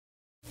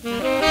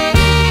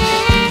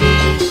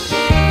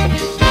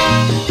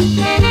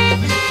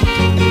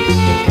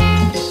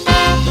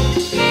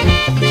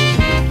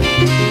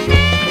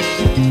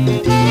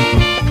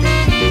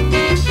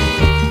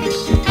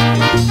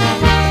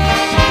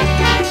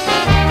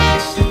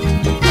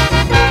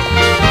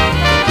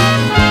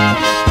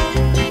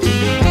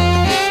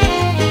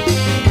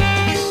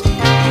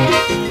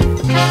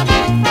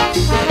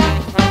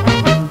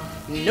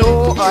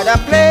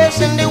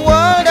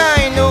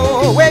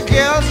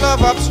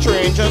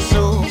strangers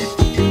so.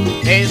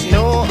 There's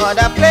no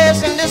other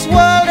place in this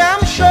world,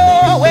 I'm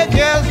sure, where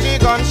girls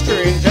dig on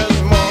strangers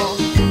more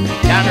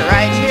than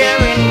right here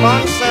in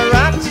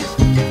Montserrat.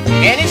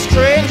 Any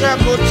stranger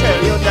could tell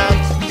you that.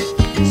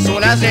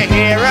 Soon as they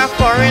hear a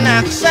foreign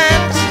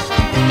accent,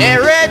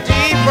 they're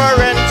ready for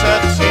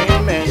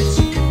entertainment.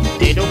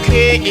 They don't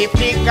care if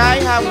the guy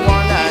have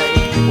one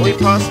eye, with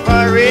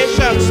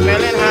perspiration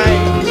smelling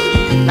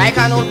high, like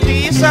an old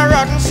piece of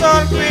rotten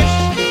saltfish.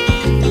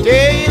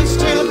 They'll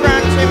still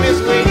grant him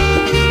his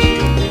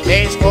wish.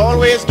 There's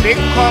always big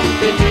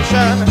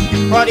competition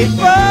for the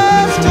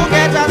first to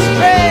get a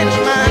strange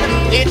man.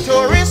 The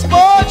tourist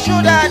board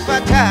should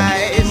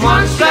advertise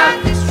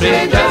Montserrat,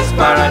 stranger's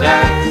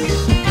paradise.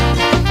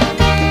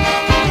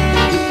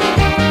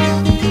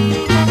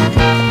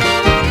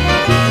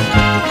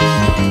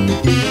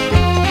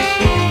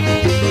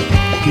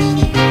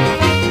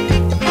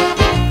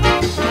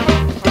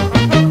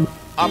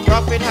 A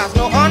prophet has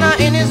no honor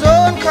in his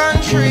own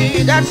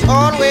country, that's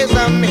always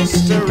a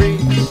mystery.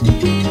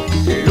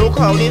 Look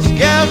how these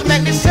girls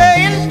make the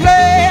saying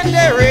play, and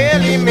they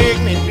really make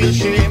me feel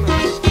shame.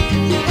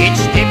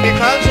 It's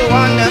difficult to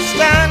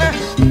understand,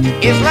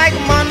 it's like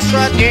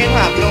Montserrat ain't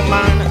have no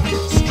man.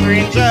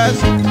 Strangers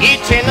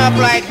eating up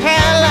like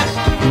hell,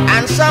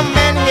 and some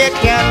men here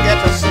can't get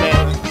a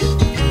smell.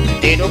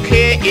 They don't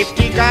care if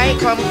the guy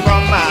come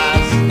from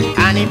Mars,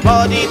 and his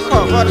body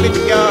covered with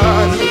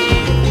scars.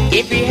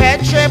 If he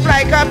head shaped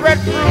like a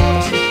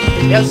breadfruit,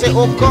 they'll say,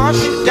 oh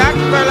gosh, that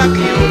fella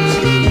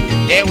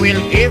cute. They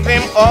will give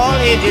him all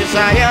he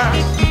desire,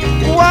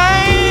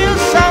 while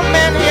some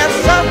men here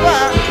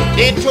suffer.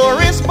 The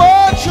tourist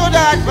board should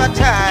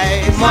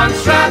advertise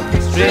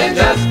Montserrat,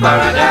 stranger's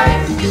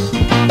paradise.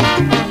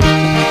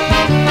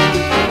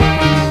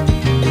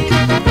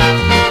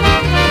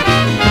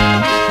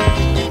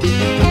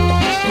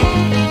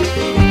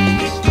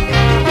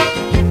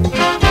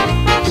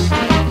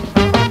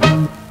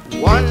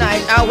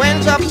 I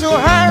went up to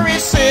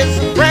Harris's,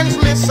 friends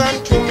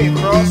listen to me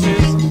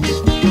crosses.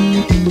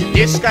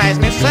 Disguise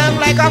myself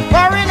like a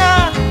foreigner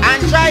and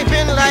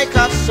driving like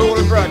a soul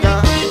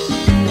brother.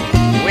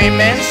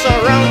 Women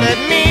surrounded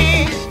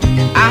me,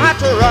 I had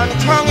to run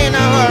tongue in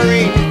a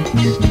hurry.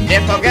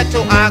 They forget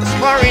to ask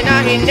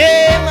foreigner his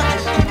name,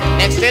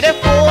 next to the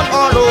phone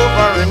all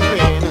over in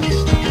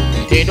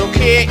vain. They don't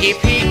care if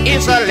he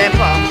is a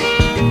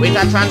leper with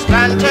a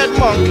transplanted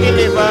monkey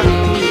liver.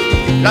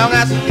 Long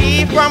as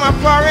he from a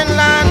foreign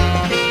land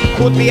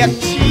could be a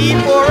thief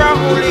or a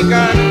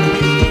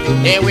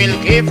hooligan, they will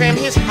give him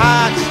his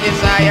heart's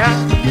desire,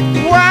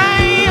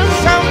 while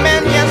some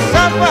men here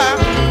suffer.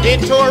 The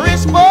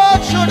tourist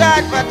board should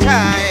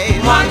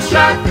advertise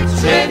Montserrat,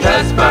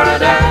 stranger's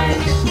paradise.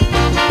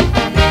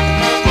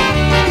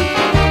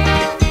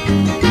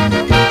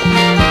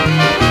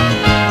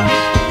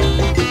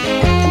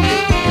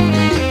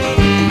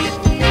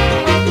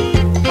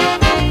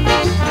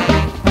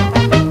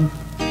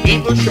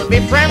 People should be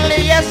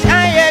friendly, yes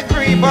I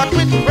agree, but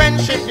with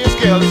friendship these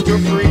girls too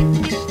free.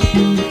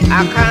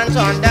 I can't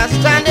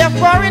understand their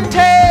foreign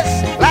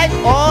taste, like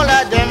all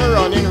of them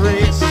running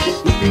race.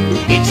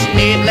 It's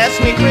needless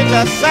we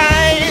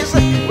criticize,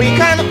 we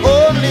can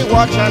only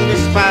watch and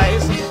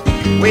despise.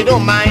 We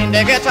don't mind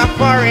they get a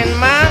foreign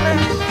man,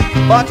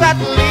 but at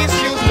least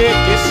use their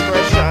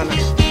discretion.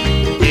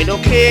 They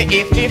don't care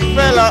if the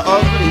fella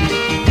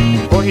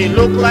ugly, or he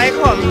look like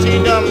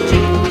Humpty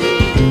Dumpty,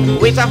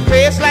 with a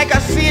face like a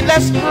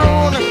seedless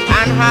prune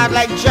and heart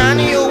like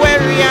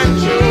January and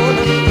June.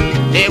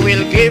 They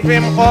will give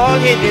him all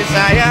he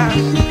desire,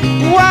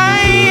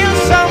 while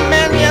some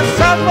men here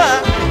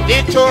suffer.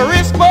 The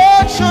tourist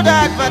board should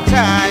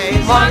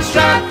advertise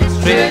Montserrat,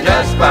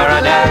 stranger's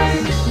paradise.